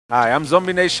Hi, I'm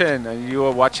Zombie Nation, and you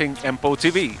are watching Empo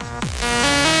TV.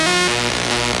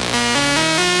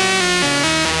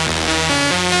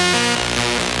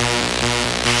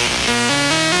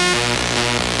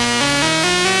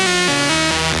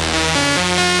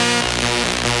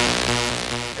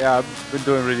 Yeah, I've been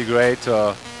doing really great.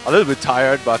 A little bit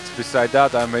tired, but beside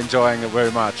that, I'm enjoying it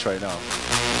very much right now.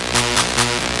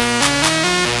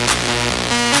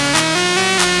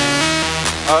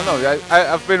 I don't know.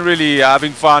 I've been really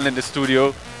having fun in the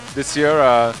studio this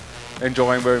year,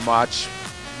 enjoying very much.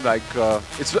 Like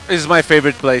it's my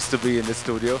favorite place to be in the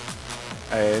studio.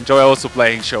 I enjoy also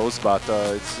playing shows, but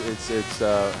it's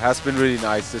has been really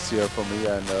nice this year for me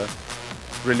and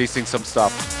releasing some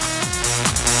stuff.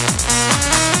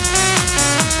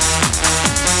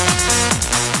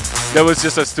 That was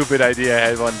just a stupid idea I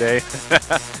had one day.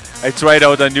 I tried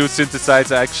out a new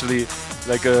synthesizer actually,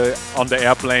 like on the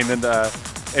airplane, and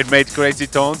it made crazy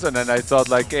tones. And then I thought,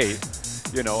 like, hey,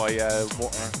 you know,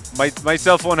 my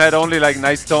cell phone had only like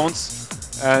nice tones,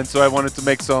 and so I wanted to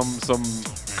make some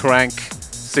crank,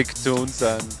 sick tunes,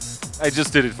 and I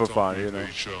just did it for fun, you know.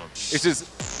 It's just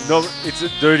it's a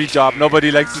dirty job.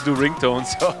 Nobody likes to do ringtones,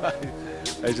 so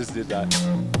I just did that.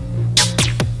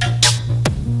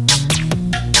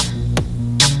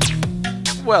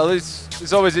 Well,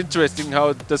 it's always interesting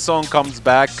how the song comes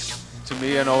back to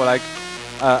me. You know, like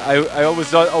I always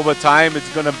thought over time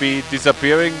it's gonna be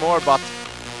disappearing more, but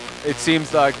it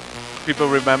seems like people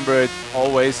remember it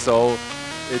always. So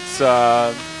it's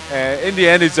in the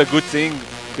end it's a good thing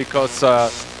because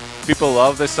people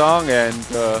love the song, and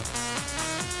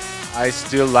I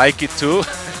still like it too,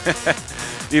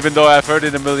 even though I've heard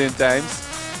it a million times.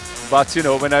 But you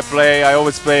know, when I play, I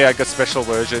always play like a special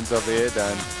versions of it,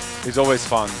 and it's always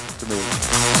fun to me.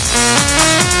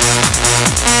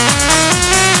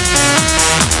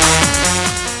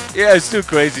 Yeah, it's still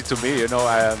crazy to me, you know.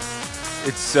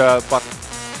 But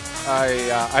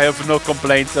I have no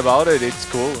complaints about it. It's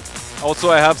cool. Also,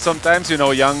 I have sometimes, you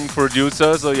know, young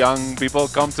producers or young people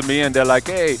come to me and they're like,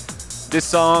 "Hey, this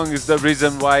song is the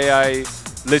reason why I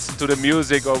listen to the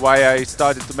music or why I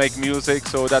started to make music."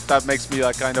 So that makes me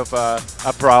like kind of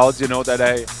proud, you know, that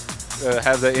I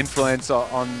have the influence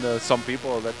on some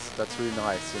people. That's really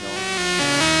nice, you know.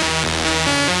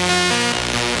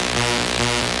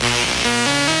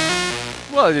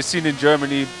 Well, the scene in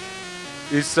Germany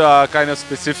is kind of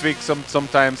specific.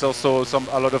 Sometimes also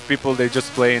a lot of people, they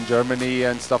just play in Germany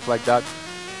and stuff like that.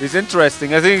 It's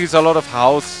interesting. I think it's a lot of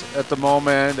house at the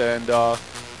moment, and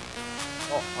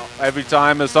every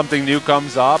time something new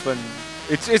comes up, and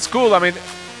it's cool. I mean,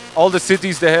 all the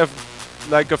cities, they have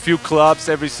like a few clubs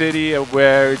every city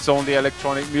where it's only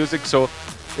electronic music, so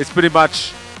it's pretty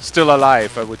much still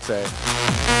alive, I would say.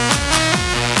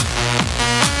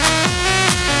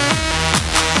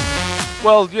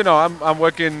 Well, you know, I'm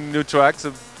working new tracks.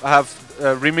 I have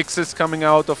remixes coming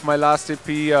out of my last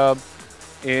EP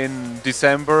in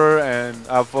December, and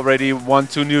I've already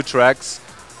 1-2 new tracks.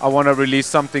 I want to release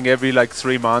something every like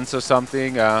 3 months or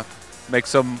something. Make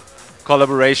some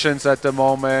collaborations at the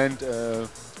moment.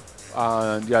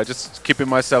 And yeah, just keeping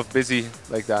myself busy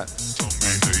like that.